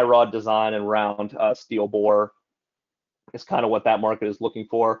the tie rod design and round steel bore is kind of what that market is looking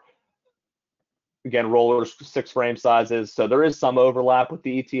for. Again, rollers, 6 frame sizes. So there is some overlap with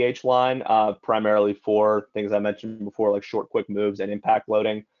the ETH line, primarily for things I mentioned before, like short, quick moves and impact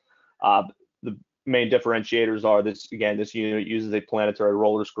loading. The main differentiators are this unit uses a planetary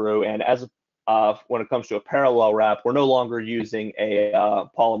roller screw, and when it comes to a parallel wrap, we're no longer using a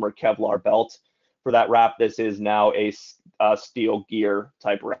polymer Kevlar belt for that wrap. This is now a steel gear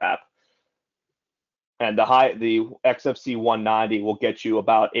type wrap. And the XFC 190 will get you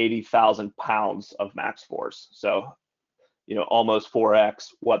about 80,000 pounds of max force. So, almost 4x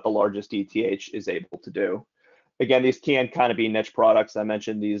what the largest ETH is able to do. Again, these can kind of be niche products. I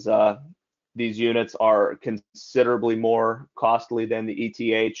mentioned these units are considerably more costly than the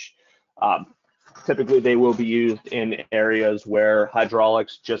ETH. Typically, they will be used in areas where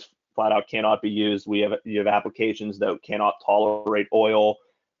hydraulics just flat out cannot be used. You have applications that cannot tolerate oil,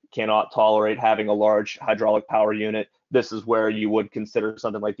 cannot tolerate having a large hydraulic power unit. This is where you would consider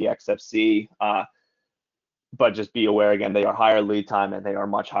something like the XFC, but just be aware, again, they are higher lead time and they are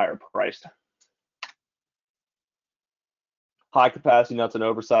much higher priced. High capacity nuts and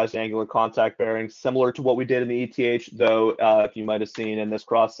oversized angular contact bearings, similar to what we did in the ETH, though if you might have seen in this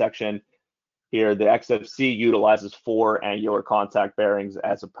cross section here, the XFC utilizes 4 angular contact bearings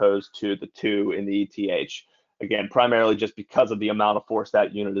as opposed to the 2 in the ETH. Again, primarily just because of the amount of force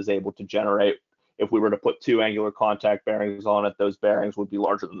that unit is able to generate. If we were to put 2 angular contact bearings on it, those bearings would be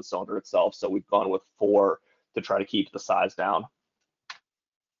larger than the cylinder itself. So we've gone with 4 to try to keep the size down.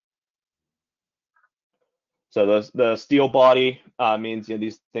 So the steel body means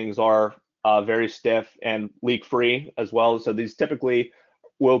these things are very stiff and leak free as well. So these typically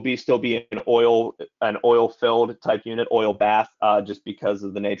will still be an oil filled type unit, oil bath, just because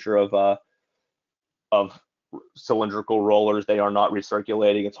of the nature of cylindrical rollers. They are not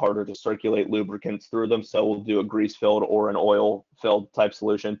recirculating. It's harder to circulate lubricants through them. So we'll do a grease filled or an oil filled type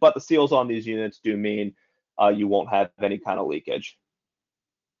solution. But the seals on these units do mean you won't have any kind of leakage.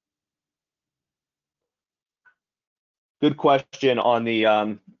 Good question on the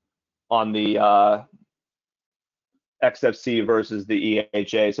XFC versus the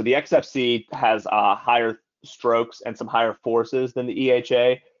EHA. So the XFC has higher strokes and some higher forces than the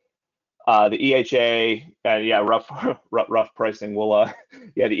EHA. The EHA, rough pricing. The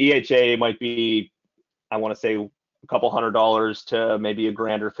EHA might be, I want to say, a couple $100 to maybe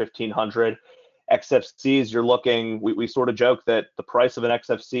 $1,000 or $1,500. XFCs, you're looking. We sort of joke that the price of an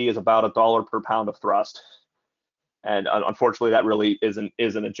XFC is about $1 per pound of thrust. And unfortunately, that really isn't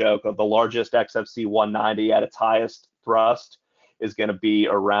a joke. Of the largest XFC 190 at its highest thrust is going to be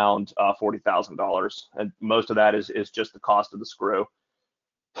around $40,000, and most of that is just the cost of the screw.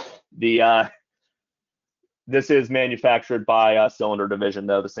 This is manufactured by Cylinder Division,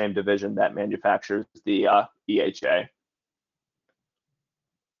 though, the same division that manufactures the EHA.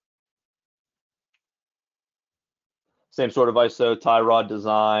 Same sort of ISO tie rod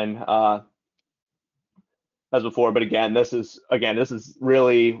design as before, but again, this is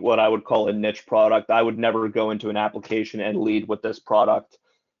really what I would call a niche product. I would never go into an application and lead with this product.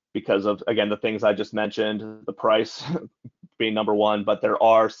 because of, again, the things I just mentioned, the price being number one, but there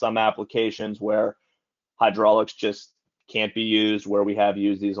are some applications where hydraulics just can't be used, where we have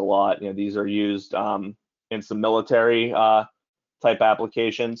used these a lot. These are used in some military type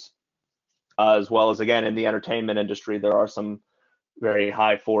applications, as well as, again, in the entertainment industry. There are some very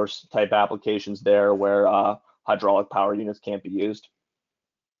high force type applications there where hydraulic power units can't be used.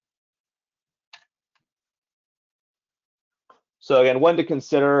 So again, when to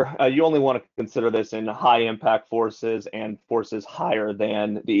consider, you only want to consider this in high impact forces and forces higher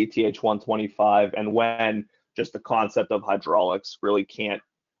than the ETH 125, and when just the concept of hydraulics really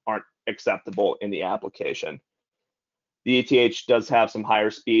aren't acceptable in the application. The ETH does have some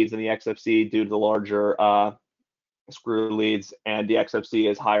higher speeds than the XFC due to the larger screw leads, and the XFC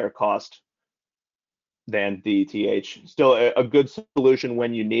is higher cost than the ETH. Still a good solution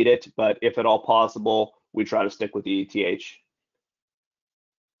when you need it, but if at all possible, we try to stick with the ETH.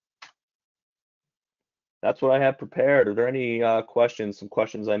 That's what I have prepared. Are there any questions, some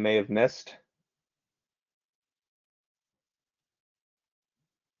questions I may have missed?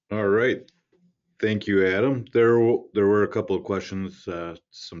 All right. Thank you, Adam. There were a couple of questions,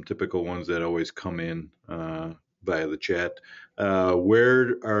 some typical ones that always come in via the chat.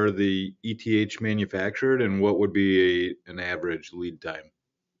 Where are the ETH manufactured, and what would be an average lead time?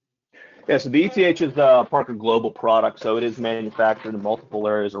 Yeah, so the ETH is a Parker Global product, so it is manufactured in multiple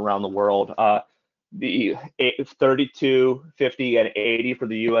areas around the world. The 32, 50, and 80 for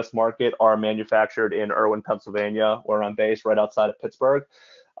the US market are manufactured in Irwin, Pennsylvania, where I'm based, right outside of Pittsburgh.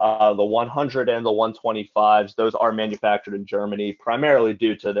 The 100 and the 125s, those are manufactured in Germany, primarily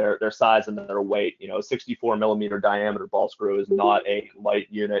due to their size and their weight. A 64 millimeter diameter ball screw is not a light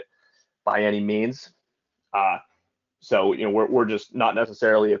unit by any means. So we're just not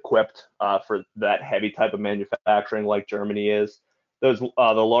necessarily equipped for that heavy type of manufacturing like Germany is. Those the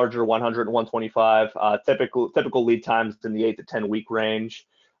larger 100 and 125 typical lead times in the 8 to 10 week range.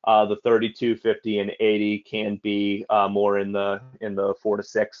 The 32, 50, and 80 can be more in the 4 to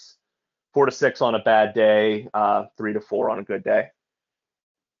 6 on a bad day, 3 to 4 on a good day.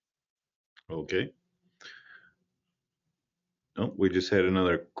 Okay. Oh, we just had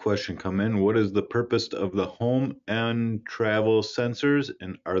another question come in. What is the purpose of the home and travel sensors,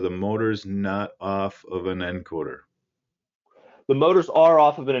 and are the motors not off of an encoder? The motors are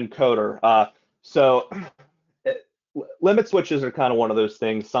off of an encoder. So limit switches are kind of one of those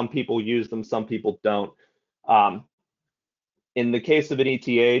things. Some people use them, some people don't. In the case of an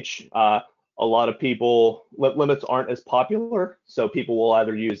ETH, a lot of people, limits aren't as popular, so people will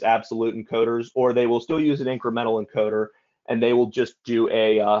either use absolute encoders or they will still use an incremental encoder, and they will just do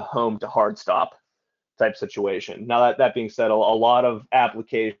a home to hard stop type situation. Now, that being said, a lot of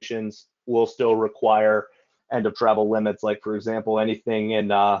applications will still require end of travel limits. Like, for example, anything in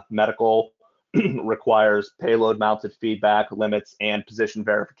medical requires payload mounted feedback limits and position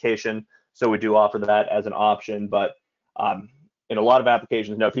verification. So we do offer that as an option, but in a lot of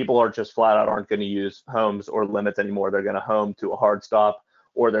applications, no, people are just flat out aren't going to use homes or limits anymore. They're going to home to a hard stop,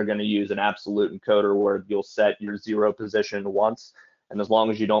 or they're going to use an absolute encoder where you'll set your 0 position once. And as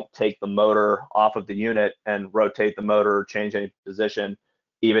long as you don't take the motor off of the unit and rotate the motor or change any position,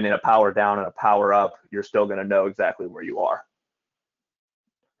 even in a power down and a power up, you're still going to know exactly where you are.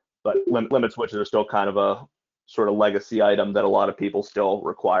 But limit switches are still kind of a sort of legacy item that a lot of people still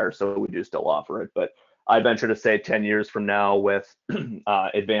require, so we do still offer it. But I venture to say 10 years from now, with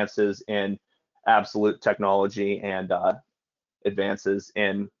advances in absolute technology and advances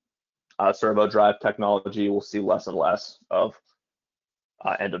in servo drive technology, we'll see less and less of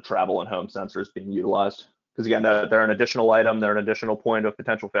end of travel and home sensors being utilized. Because again, they're an additional item, they're an additional point of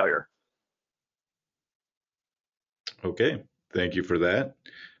potential failure. Okay, thank you for that.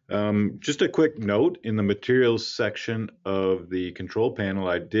 Just a quick note, in the materials section of the control panel,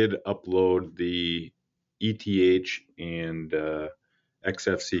 I did upload the ETH and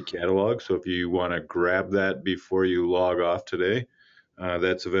XFC catalog. So if you want to grab that before you log off today,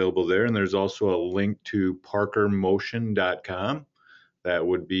 that's available there. And there's also a link to parkermotion.com. That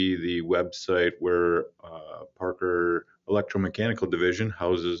would be the website where Parker Electromechanical Division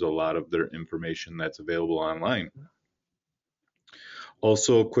houses a lot of their information that's available online.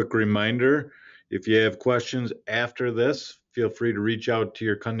 Also, a quick reminder, if you have questions after this, feel free to reach out to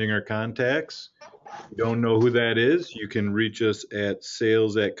your Kundinger contacts. If you don't know who that is, you can reach us at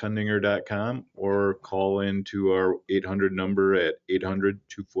sales@kundinger.com or call into our 800 number at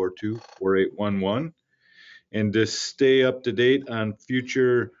 800-242-4811. And to stay up to date on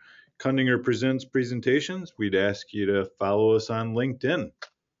future Kundinger Presents presentations, we'd ask you to follow us on LinkedIn.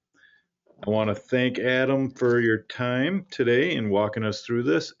 I want to thank Adam for your time today in walking us through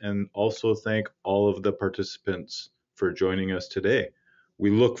this, and also thank all of the participants for joining us today. We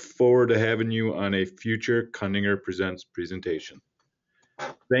look forward to having you on a future Kundinger Presents presentation.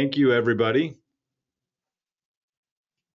 Thank you, everybody.